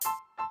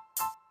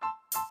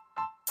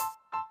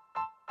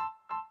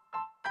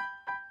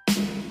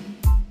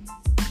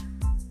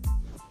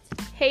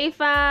Hey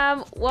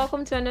fam,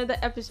 welcome to another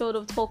episode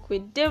of Talk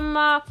with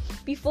Dimma.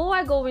 Before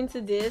I go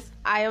into this,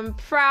 I am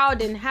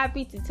proud and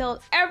happy to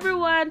tell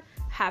everyone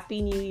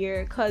Happy New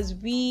Year because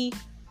we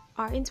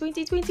are in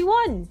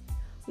 2021.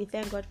 We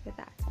thank God for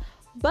that.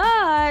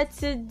 But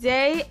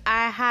today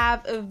I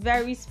have a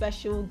very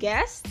special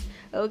guest,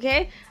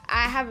 okay?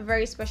 I have a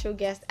very special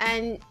guest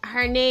and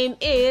her name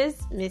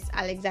is Miss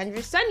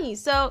Alexandra Sunny.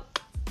 So,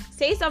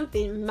 say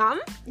something, ma'am.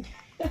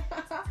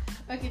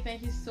 Okay,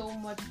 thank you so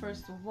much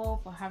first of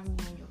all for having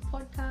me on your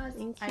podcast.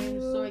 Thank you. I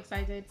am so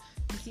excited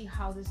to see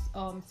how this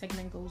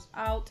segment goes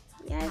out.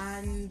 Yes.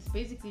 And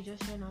basically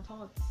just sharing our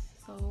thoughts.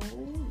 So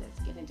let's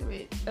get into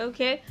it.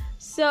 Okay,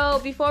 so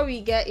before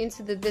we get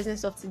into the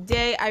business of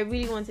today, I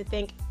really want to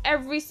thank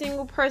every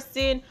single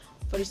person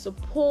for the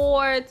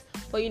support,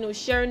 for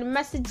sharing the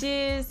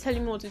messages,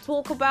 telling me what to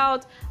talk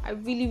about. I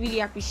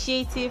really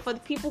appreciate it. For the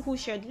people who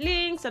shared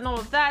links and all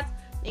of that,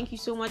 thank you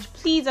so much.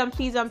 Please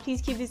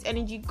keep this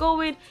energy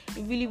going.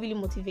 It really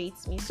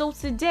motivates me. So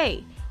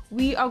today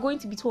we are going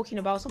to be talking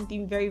about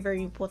something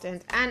very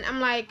important, and I'm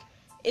like,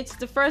 it's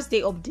the first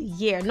day of the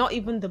year, not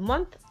even the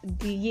month,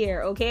 the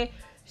year. Okay,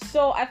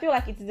 so I feel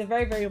like it is a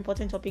very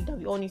important topic that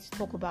we all need to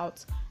talk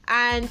about.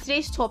 And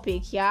today's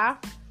topic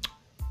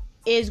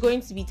is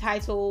going to be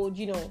titled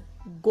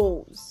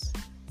goals.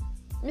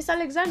 Miss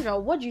Alexandra,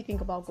 what do you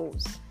think about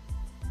goals?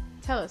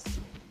 Tell us.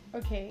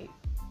 Okay,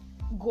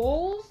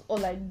 goals or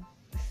like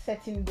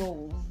setting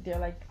goals, they're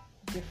like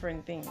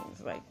different things.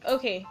 Like,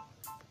 okay,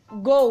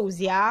 goals,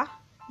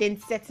 then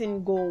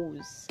setting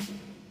goals.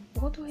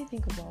 what do I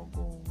think about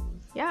goals?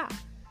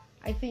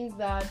 I think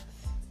that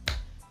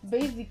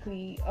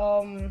basically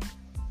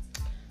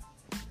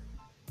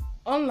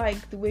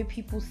unlike the way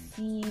people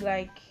see,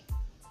 like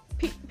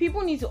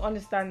people need to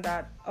understand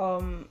that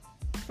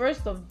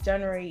 1st of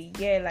January,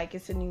 like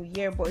it's a new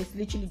year, but it's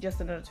literally just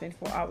another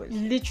 24 hours.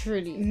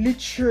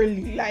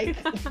 Literally, like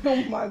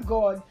oh my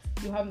god,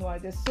 you have no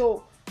idea.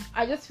 So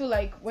I just feel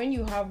like when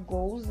you have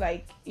goals,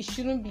 like it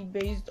shouldn't be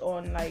based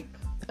on like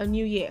a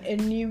new year.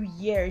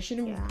 It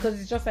shouldn't be, because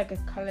it's just like a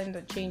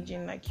calendar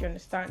changing, like, you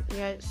understand.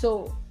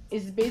 So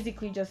it's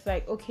basically just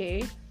like,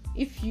 okay,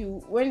 if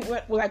you when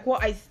like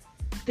what I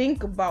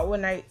think about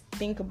when I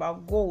think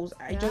about goals,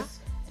 I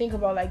just think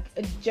about like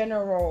a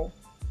general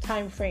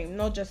time frame,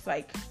 not just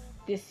like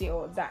this year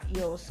or that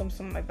year or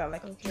something like that.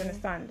 Like, do you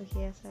understand?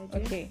 Yes, I do.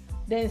 Okay,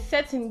 then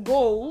setting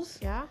goals,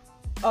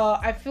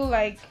 I feel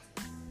like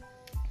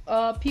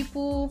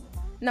people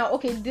now,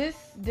 okay, this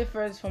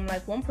differs from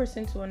like one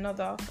person to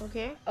another.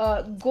 Okay.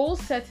 Goal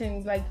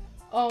setting, like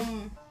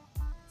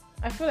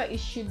I feel like it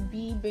should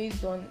be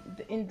based on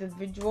the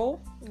individual.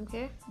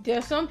 Okay. There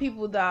are some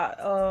people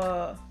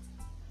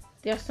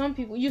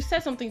you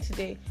said something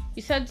today.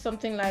 You said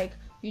something like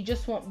you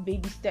just want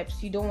baby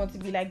steps. You don't want to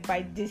be like,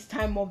 by this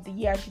time of the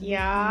year I should be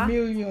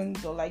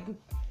millions or like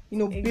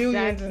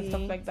billions and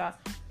stuff like that.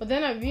 But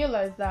then I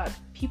realized that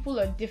people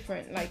are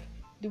different. Like,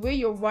 the way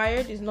you're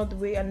wired is not the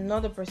way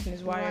another person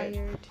is wired.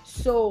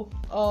 So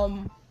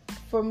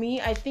for me,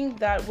 I think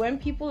that when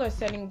people are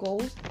setting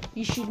goals,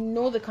 you should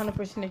know the kind of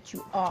person that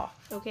you are.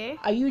 Okay.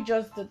 Are you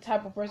just the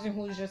type of person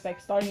who's just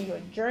like starting your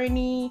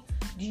journey?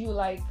 Do you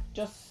like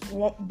just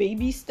want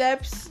baby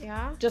steps?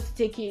 Just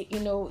take it,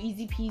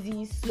 easy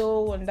peasy,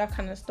 slow and that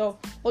kind of stuff?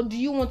 Or do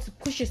you want to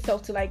push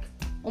yourself to like,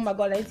 oh my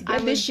god, I need to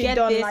get this shit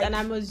done, like, and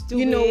I must do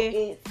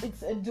it.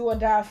 It's a do or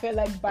die. I feel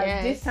like by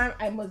this time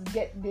I must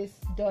get this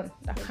done.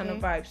 That kind of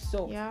vibe.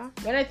 So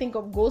when I think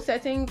of goal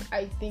setting,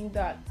 I think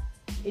that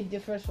it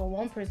differs from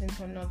one person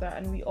to another,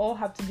 and we all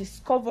have to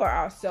discover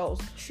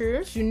ourselves.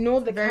 True. To know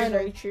the kind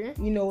very of true.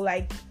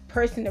 Like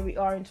person that we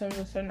are in terms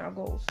of setting our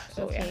goals.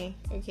 So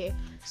okay.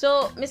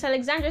 So Miss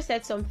Alexandra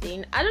said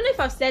something. I don't know if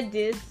I've said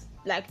this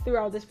like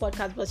throughout this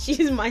podcast, but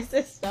she's my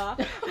sister.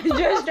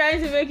 Just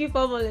trying to make it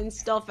formal and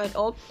stuff and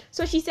all.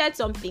 So she said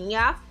something,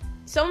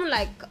 someone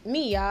like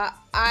me,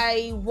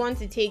 I want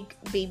to take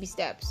baby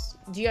steps.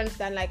 Do you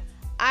understand? Like,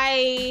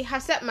 I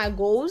have set my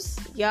goals,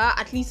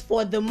 at least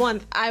for the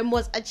month. I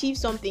must achieve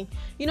something.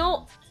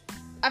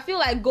 I feel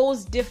like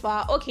goals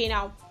differ. Okay,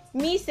 now,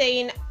 me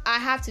saying I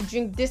have to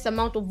drink this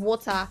amount of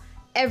water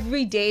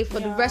every day for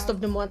the rest of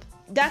the month,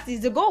 that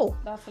is the goal.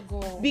 That's a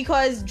goal.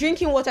 Because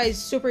drinking water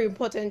is super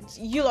important.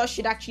 You lot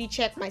should actually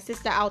check my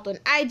sister out on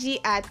IG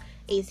at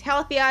Is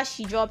Healthier.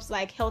 She drops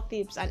like health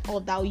tips and all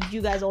that.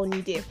 You guys all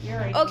need it.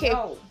 Okay.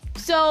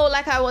 So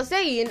like I was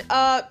saying,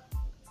 I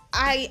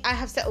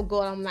have set a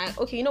goal. I'm like,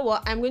 okay, you know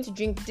what? I'm going to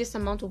drink this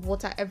amount of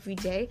water every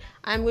day.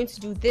 I'm going to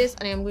do this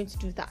and I'm going to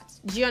do that.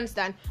 Do you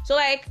understand? So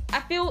like, I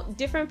feel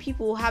different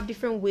people have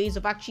different ways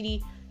of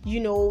actually,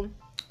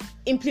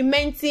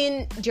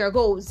 implementing their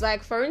goals.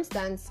 Like, for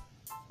instance,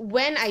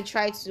 when I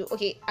try to,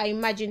 I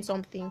imagine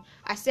something.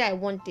 I say I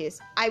want this.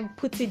 I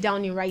put it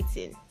down in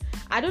writing.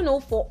 I don't know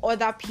for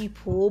other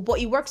people, but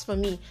it works for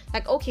me.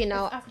 Like, okay,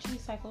 now it's actually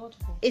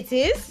psychological. It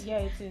is? Yeah,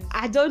 it is.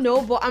 I don't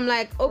know, but I'm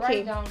like,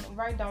 okay.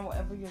 Write down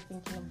whatever you're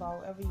thinking about,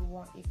 whatever you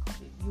want.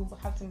 You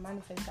have to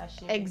manifest that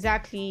shit.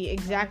 Exactly.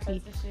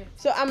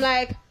 So I'm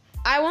like,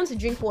 I want to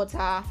drink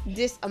water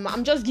this amount.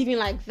 I'm just giving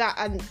like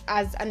that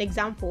as an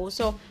example.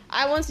 So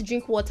I want to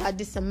drink water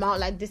this amount,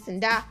 like this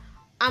and that.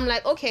 I'm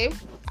like, okay,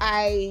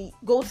 I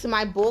go to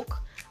my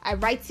book, I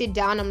write it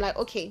down. I'm like,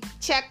 okay,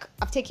 check,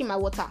 I've taken my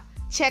water.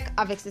 Check,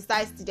 I've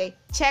exercised today.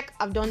 Check,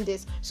 I've done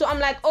this. So I'm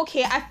like,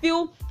 okay, I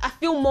feel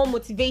more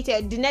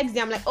motivated. The next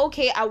day I'm like,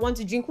 okay, I want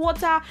to drink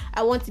water.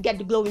 I want to get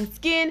the glowing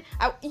skin.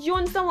 You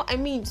understand what I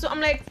mean? So I'm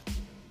like,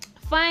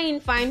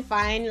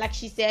 fine. Like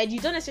she said,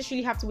 you don't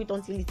necessarily have to wait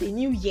until it's a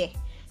new year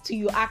to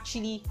you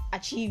actually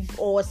achieve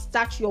or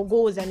start your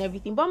goals and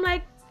everything. But I'm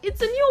like,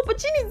 it's a new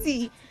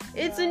opportunity.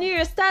 It's a new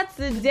year. Start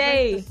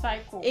today. Break the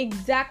cycle.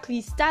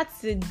 Exactly. Start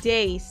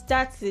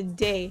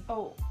today.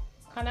 Oh,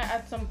 can I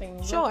add something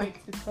real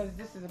quick, because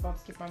this is about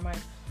to skip my mind.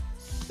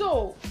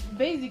 So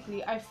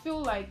basically, I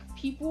feel like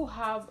people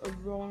have a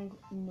wrong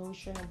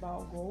notion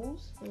about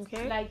goals.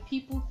 Okay. Like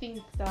people think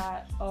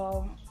that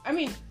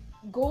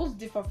goals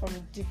differ from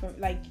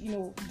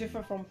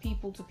differ from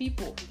people to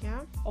people.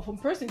 Yeah. Or from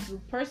person to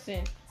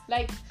person.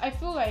 Like I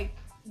feel like,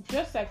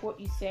 just like what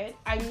you said,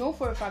 I know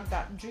for a fact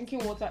that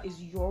drinking water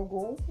is your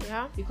goal.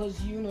 Yeah.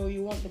 Because you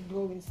want the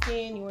glowing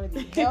skin, you want to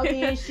be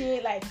healthy and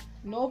shit. Like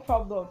no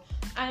problem.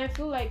 And I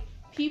feel like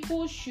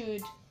people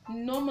should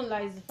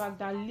normalize the fact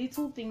that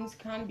little things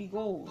can be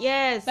goals.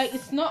 Yes. Like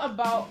it's not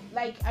about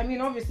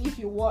obviously if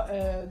you want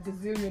 $1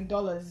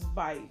 gazillion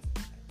by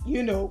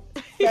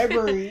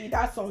February,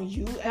 that's on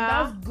you, and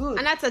that's good,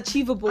 and that's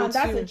achievable too.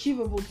 That's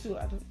achievable too.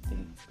 I don't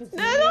think.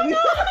 No.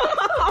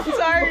 I'm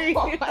sorry.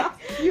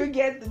 You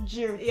get the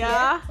drift.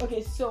 Yeah.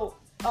 Okay, so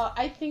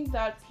I think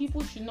that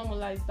people should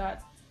normalize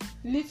that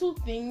little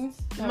things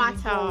can matter.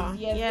 Be goals.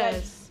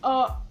 Yes.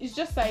 Like, it's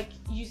just like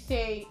you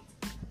say,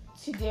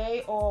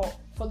 today or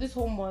for this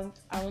whole month,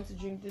 I want to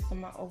drink this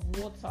amount of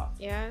water.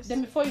 Yes.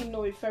 Then before you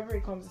know it,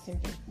 February comes the same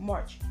thing.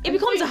 March. It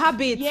becomes a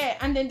habit. Yeah,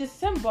 and then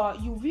December,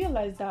 you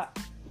realize that,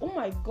 oh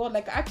my god,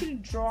 like I actually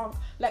drank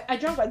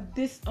like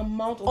this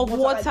amount of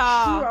water like,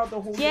 throughout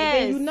the whole day.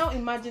 Then you now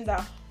imagine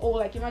that,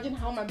 imagine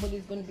how my body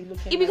is going to be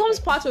looking. It becomes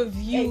part of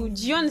you.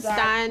 Do you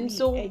understand?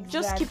 So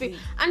just keep it.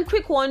 And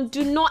quick one,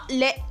 do not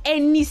let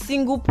any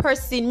single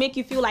person make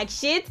you feel like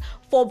shit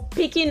for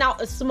picking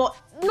out a small.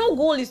 No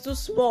goal is too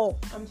small.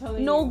 I'm telling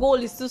you. No goal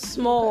is too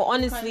small,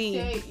 honestly.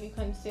 You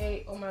can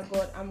say, oh my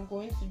god, I'm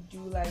going to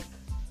do like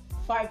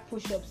 5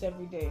 push-ups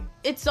every day.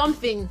 It's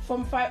something.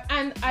 From 5,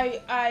 and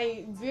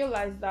I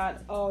realized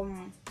that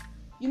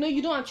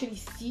you don't actually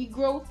see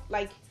growth.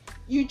 Like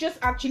you just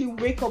actually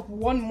wake up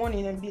one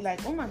morning and be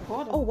like, oh my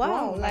god, oh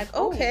wow, grown. like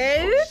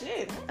okay, oh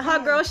shit,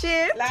 hot girl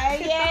shit.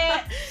 Like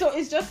yeah. So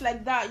it's just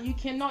like that. You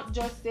cannot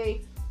just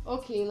say,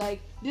 okay,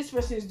 like this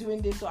person is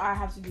doing this, so I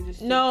have to do this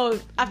too. No,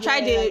 I've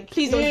tried it. Like,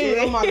 please don't do it.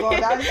 Oh my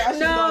god, that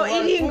no,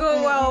 it didn't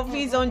go well.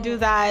 Please don't do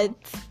that.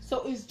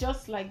 So it's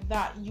just like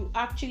that. You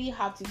actually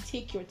have to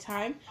take your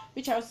time,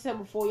 which I also said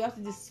before. You have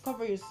to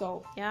discover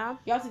yourself. Yeah.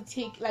 You have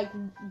to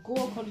go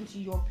according to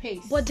your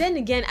pace. But then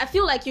again, I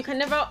feel like you can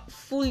never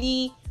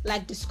fully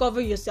discover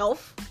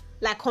yourself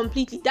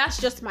completely. That's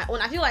just my own.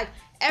 I feel like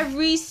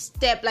every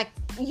step,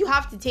 you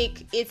have to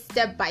take it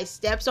step by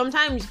step.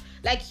 Sometimes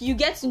you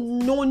get to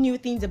know new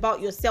things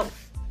about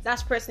yourself.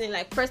 That's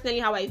personally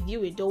how I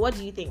view it though. What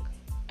do you think?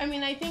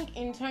 I think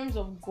in terms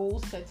of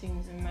goal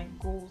settings and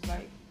goals,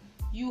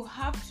 you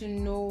have to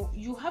know,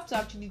 you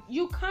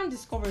can't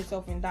discover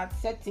yourself in that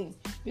setting,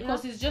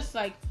 because it's just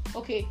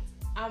okay,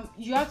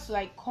 you have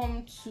to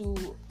come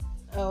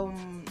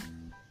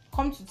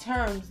to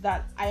terms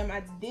that I am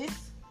at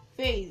this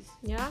phase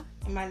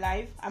in my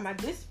life, I'm at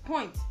this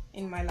point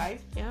in my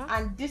life,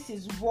 and this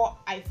is what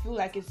I feel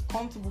like is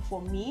comfortable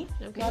for me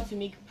not to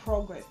make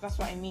progress. That's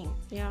what I mean.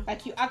 You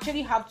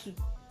actually have to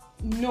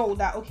know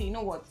that, okay, you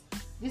know what,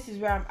 this is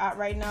where I'm at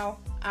right now,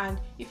 and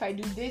if I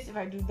do this, if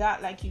I do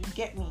that, you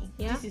get me.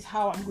 This is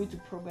how I'm going to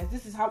progress.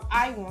 This is how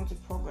I want to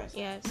progress.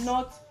 Yes.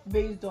 Not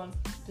based on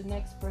the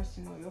next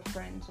person or your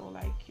friends or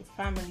your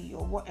family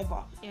or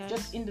whatever. Yes.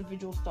 Just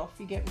individual stuff.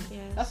 You get me?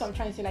 Yes. That's what I'm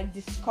trying to say.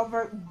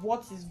 Discover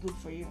what is good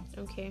for you.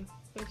 Okay.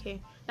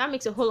 That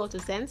makes a whole lot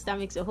of sense.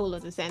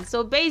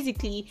 So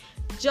basically,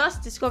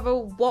 just discover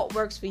what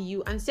works for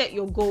you and set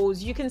your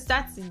goals. You can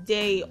start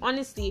today.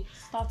 Honestly,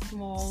 start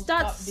small.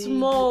 Start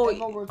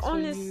small.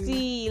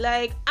 Honestly,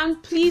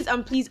 and please,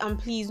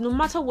 no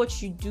matter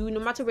what you do, no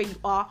matter where you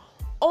are,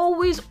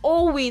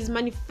 always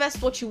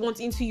manifest what you want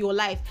into your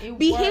life.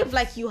 Behave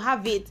like you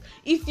have it.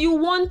 If you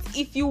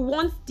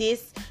want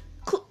this,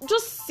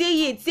 just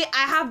say it. Say,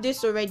 I have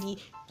this already.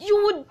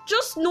 You would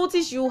just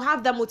notice you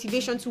have that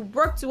motivation to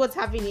work towards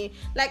having it.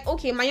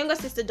 Okay, my younger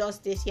sister does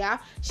this,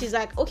 she's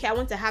like, okay, I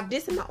want to have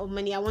this amount of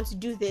money, I want to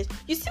do this.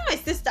 You see my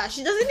sister,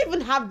 she doesn't even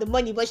have the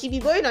money, but she be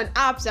going on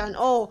apps and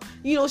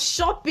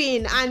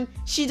shopping, and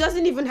she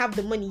doesn't even have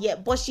the money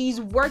yet, but she's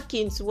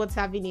working towards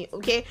having it.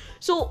 Okay,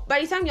 so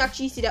by the time you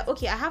actually see that,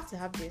 okay, I have to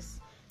have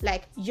this,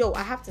 I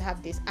have to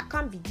have this, I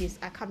can't be this,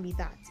 I can't be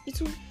that, it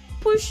will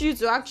push you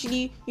to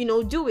actually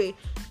do it.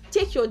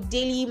 Take your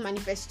daily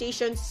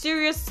manifestation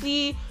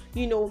seriously.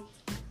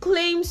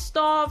 claim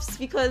stuffs,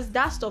 because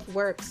that stuff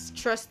works.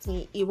 Trust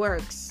me, it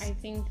works. I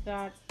think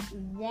that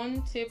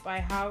one tip I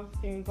have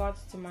in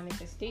regards to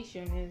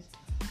manifestation is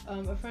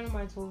a friend of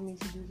mine told me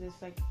to do this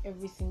like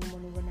every single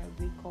morning when I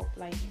wake up.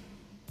 Like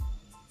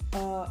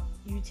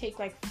you take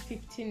like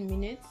 15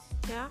 minutes,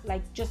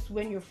 like just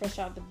when you're fresh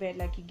out of the bed,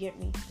 like, you get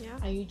me,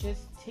 and you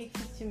just take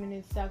 15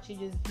 minutes to actually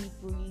just deep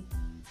breathe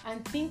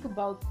and think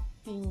about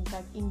things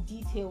like in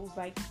details.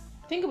 Like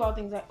think about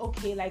things like,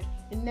 okay, like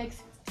the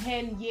next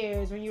 10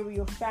 years when you're with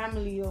your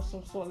family or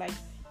some sort, like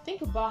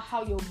think about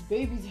how your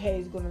baby's hair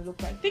is going to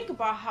look like. Think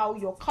about how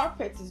your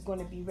carpet is going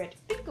to be red.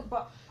 Think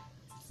about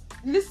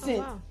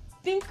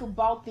think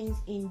about things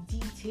in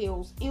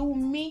details. It will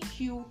make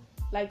you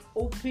like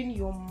open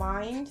your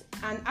mind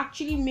and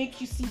actually make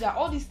you see that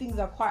all these things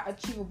are quite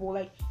achievable.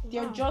 Like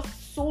they're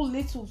just so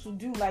little to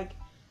do. Like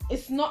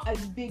it's not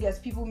as big as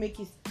people make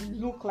it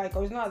look like,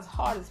 or it's not as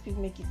hard as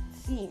people make it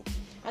seem.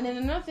 And then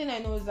another thing I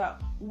know is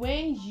that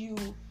when you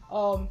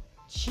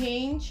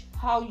change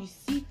how you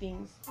see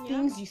things,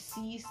 things you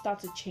see start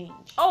to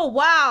change. Oh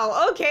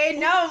wow, okay,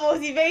 now I'm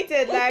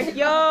motivated. Like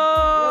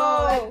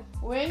like,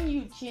 when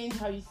you change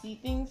how you see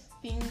things,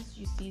 things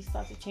you see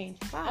start to change.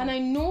 And I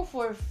know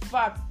for a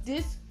fact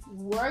this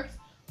worked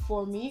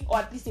for me, or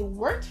at least it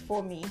worked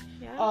for me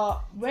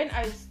when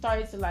I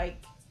started to like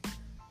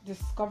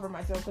discover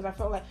myself,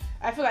 because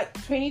I feel like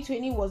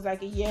 2020 was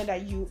like a year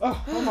that you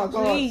oh my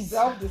god,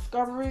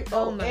 self-discovery.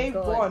 Oh my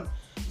god.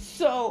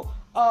 So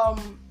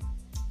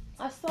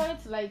I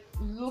started to like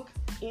look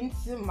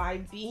into my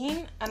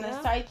being, and I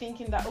started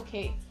thinking that,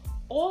 okay,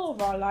 all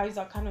of our lives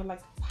are kind of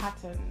like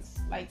patterns.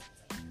 Like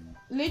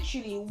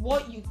literally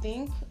what you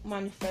think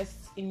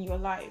manifests in your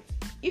life.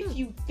 If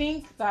you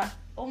think that,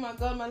 oh my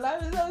god, my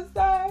life is so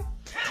sad,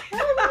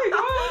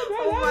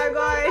 oh my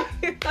god,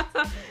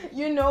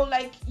 you know,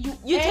 like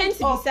you tend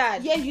to be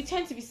sad. Yeah, you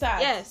tend to be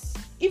sad. Yes.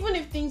 Even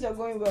if things are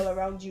going well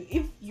around you,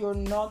 if you're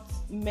not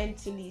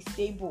mentally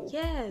stable,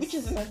 which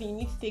is another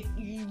thing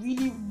you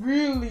really,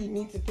 really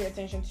need to pay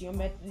attention to your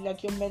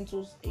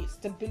mental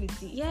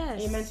stability,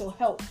 and your mental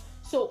health.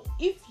 So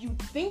if you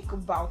think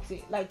about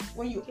it, like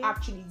when you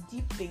actually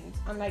deep things,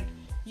 and like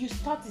you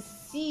start to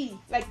see,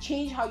 like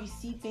change how you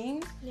see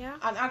things,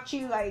 and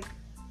actually like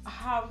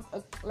have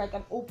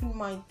an open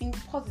mind, think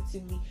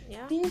positively,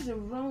 things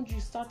around you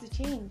start to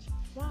change.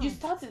 You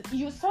start to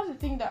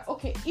think that,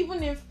 okay,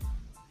 even if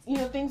you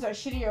know things are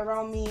shitty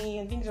around me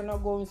and things are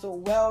not going so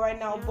well right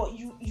now, but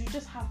you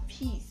just have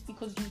peace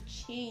because you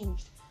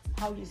changed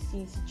how you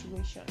see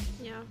situations.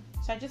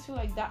 So I just feel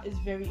like that is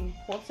very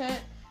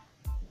important,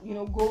 you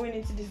know, going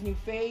into this new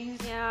phase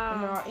in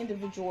our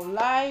individual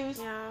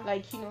lives.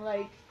 Like, you know,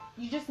 like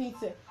you just need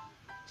to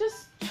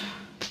just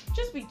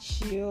be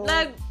chill,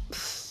 like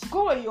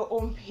go at your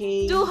own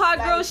pace, do hard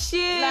girl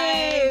shit.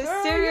 Like,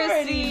 girl,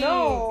 seriously,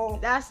 no,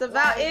 that's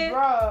about it,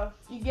 bruh.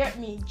 You get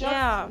me?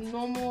 Just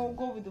normal,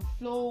 go with the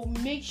flow.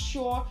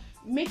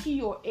 Make it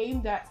your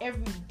aim that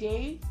every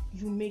day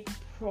you make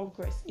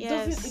progress. It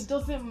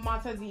doesn't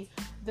matter the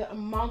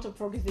amount of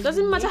progress. It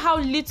doesn't matter how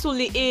little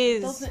it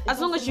is. As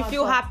long as you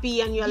feel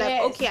happy and you're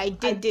like, okay, I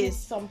did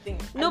something.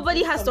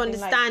 Nobody has to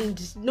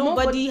understand.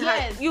 Nobody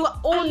has. You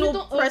owe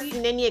no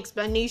person any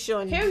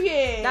explanation.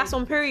 Period. That's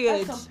on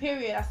period. That's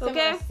okay. What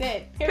I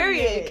said.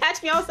 Period.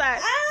 Catch me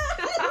outside.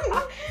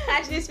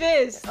 Catch this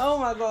face. Oh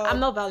my god. I'm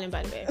not violent,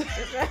 by the way.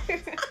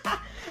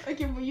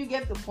 Okay, but you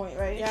get the point,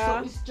 right?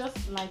 So it's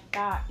just like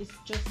that. It's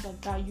just like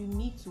that. You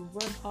need to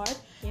work hard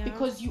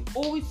because you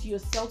owe it to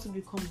yourself to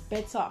become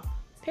better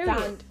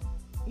than,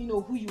 you know,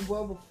 who you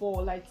were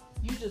before. Like,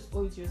 you just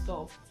owe it to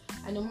yourself.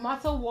 And no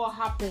matter what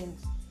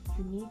happens,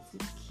 you need to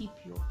keep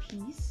your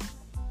peace.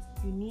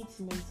 You need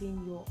to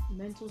maintain your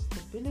mental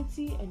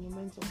stability and your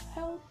mental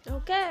health.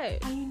 Okay.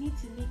 And you need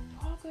to make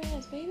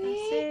progress, baby.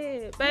 That's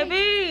it,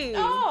 baby.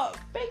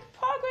 Make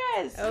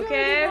progress.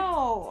 Okay. You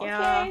know.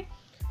 Okay.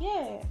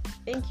 Yeah.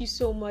 Thank you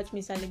so much,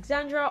 Miss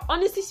Alexandra.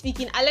 Honestly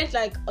speaking, I learned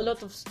like a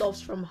lot of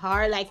stuff from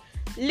her. Like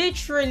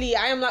literally,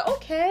 I am like,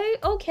 okay,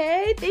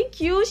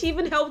 thank you. She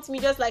even helped me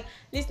just like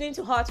listening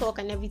to her talk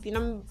and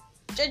everything.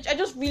 I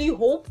just really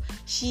hope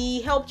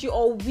she helped you,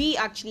 or we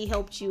actually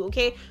helped you.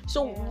 Okay,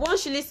 so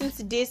once you listen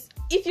to this,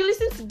 if you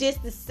listen to this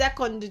the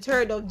 2nd, the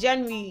 3rd of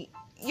January,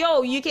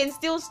 you can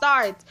still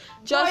start.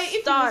 Just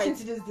start. If you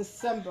listen to this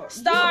December,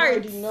 start. You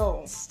already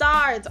know.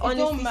 Start. It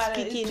honestly don't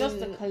matter. speaking, it's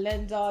just a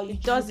calendar.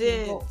 It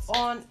doesn't go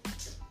on.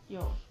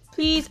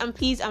 Please and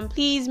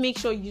please make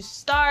sure you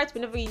start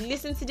whenever you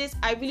listen to this.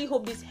 I really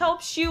hope this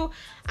helps you,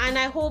 and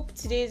I hope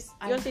today's.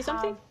 You want to say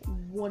something?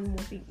 One more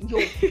thing. Yo.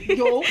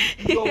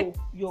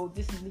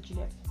 This is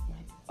literally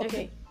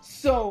okay.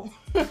 So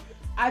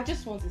I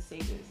just want to say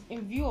this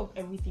in view of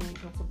everything we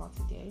talked about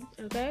today.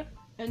 Okay.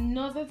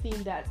 Another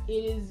thing that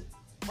is,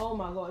 oh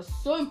my god,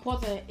 so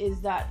important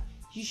is that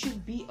you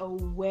should be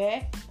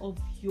aware of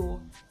your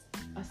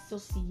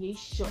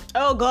association.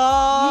 Oh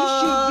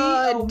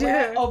god. You should be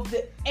aware of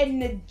the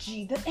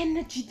energy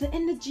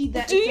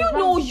that do you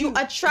know you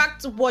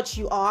attract what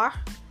you are?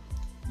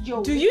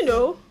 Yo, do you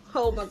know?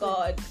 Oh my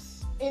god.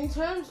 in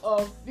terms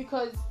of,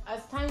 because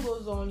as time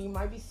goes on, you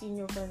might be seeing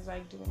your friends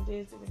like doing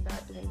this, doing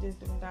that, doing this,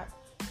 doing that.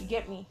 You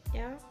get me?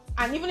 Yeah.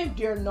 And even if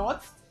they're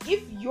not,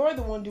 if you're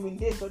the one doing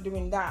this or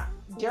doing that,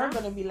 they're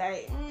gonna be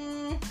like,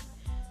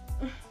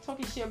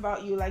 talking shit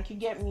about you. Like, you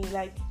get me?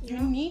 Like, you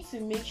need to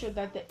make sure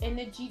that the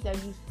energy that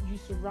you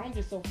surround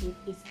yourself with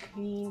is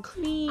clean.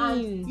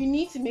 And you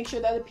need to make sure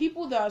that the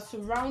people that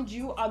surround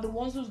you are the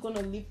ones who's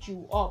gonna lift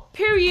you up.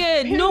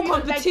 Period. No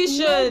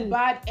competition. Like, no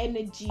bad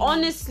energy.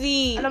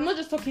 Honestly. And I'm not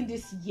just talking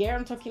this year.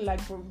 I'm talking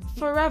like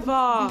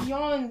forever.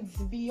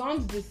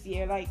 Beyond this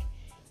year. Like,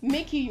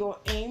 make it your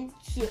aim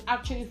to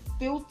actually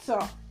filter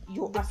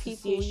your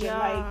association. People,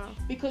 like,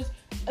 because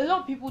a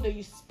lot of people that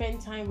you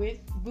spend time with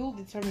will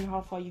determine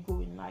how far you go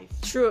in life.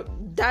 True.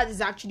 That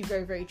is actually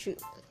very, very true.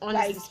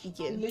 Honestly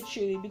speaking.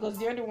 Literally, because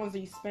they're the ones that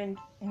you spend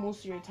most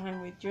of your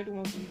time with. They're the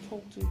ones that you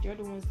talk to. They're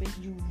the ones that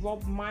you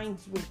rub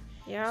minds with.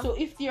 Yeah. So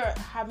if they're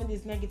having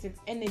this negative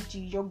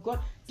energy,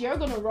 they're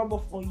gonna rub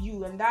off on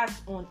you, and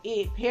that's on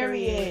it.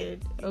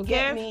 Period. Okay.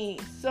 Get me?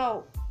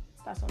 So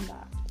that's on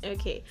that.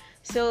 Okay.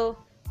 So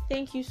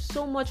thank you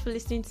so much for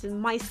listening to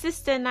my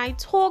sister and I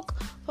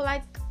talk for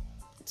like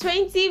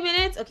 20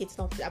 minutes. Okay, it's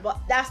not that, but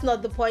that's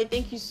not the point.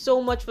 Thank you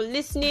so much for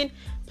listening.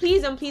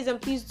 Please and please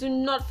and please do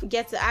not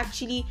forget to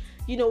actually,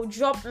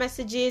 drop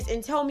messages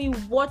and tell me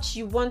what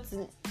you want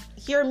to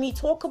hear me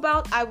talk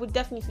about. I would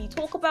definitely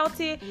talk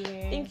about it.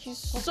 Yeah. Thank you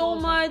so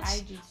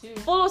much.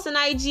 Follow us on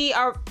IG.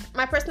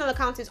 My personal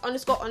account is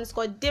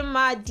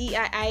 __Dimma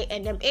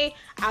DIINMA.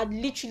 I'll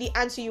literally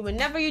answer you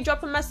whenever you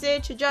drop a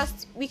message.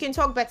 We can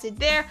talk better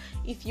there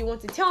if you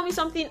want to tell me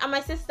something. And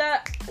my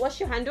sister, what's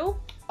your handle?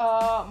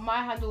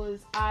 My handle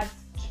is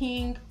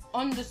 @King_Alexa__.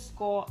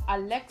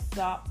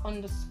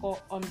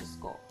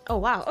 Oh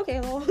wow,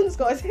 okay, well,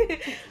 underscores.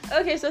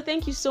 Okay, so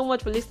thank you so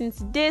much for listening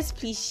to this.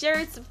 Please share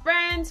it to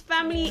friends,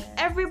 family,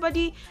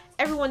 everybody.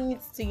 Everyone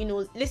needs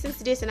to, listen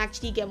to this and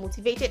actually get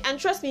motivated. And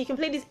trust me, you can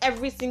play this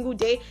every single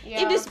day.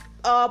 If this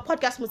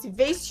podcast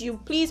motivates you,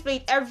 please play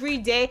it every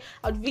day.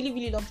 I'd really,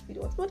 really love to be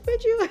the one to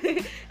motivate you.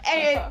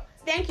 And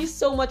thank you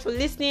so much for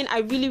listening. I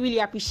really, really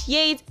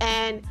appreciate.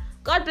 And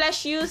God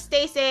bless you.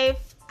 Stay safe.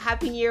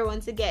 Happy New Year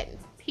once again.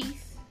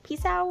 Peace.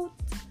 Peace out.